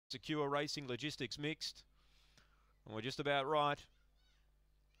Secure Racing Logistics mixed. And we're just about right.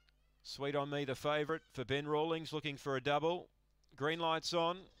 Sweet on Me, the favourite for Ben Rawlings, looking for a double. Green lights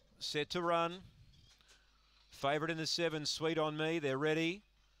on, set to run. Favourite in the 7, Sweet on Me, they're ready.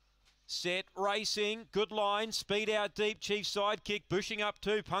 Set, racing, good line, speed out deep, Chief Sidekick, bushing up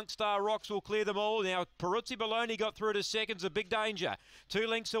too. Punk Star Rocks will clear them all. Now, Peruzzi Baloney got through to seconds, a big danger. 2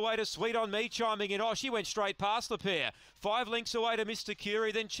 lengths away to Sweet on Me, chiming in. Oh, she went straight past the pair. 5 lengths away to Mr.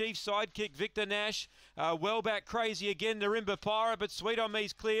 Curie, then Chief Sidekick, Victor Nash. Well back, Crazy again, Narimba Pirate, but Sweet on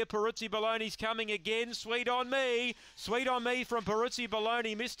Me's clear. Peruzzi Baloney's coming again. Sweet on Me from Peruzzi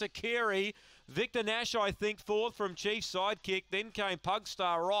Baloney, Mr. Curie. Victor Nash, I think, 4th from Chief Sidekick. Then came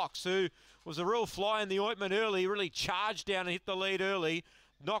Pugstar Rocks, who was a real fly in the ointment early, really charged down and hit the lead early.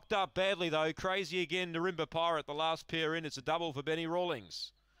 Knocked up badly, though. Crazy again, Narimba Pirate, the last pair in. It's a double for Benny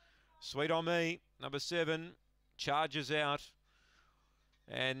Rawlings. Sweet on Me, number 7, charges out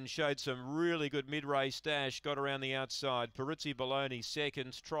and showed some really good mid-race dash. Got around the outside. Peruzzi Baloney,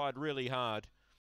 second, tried really hard.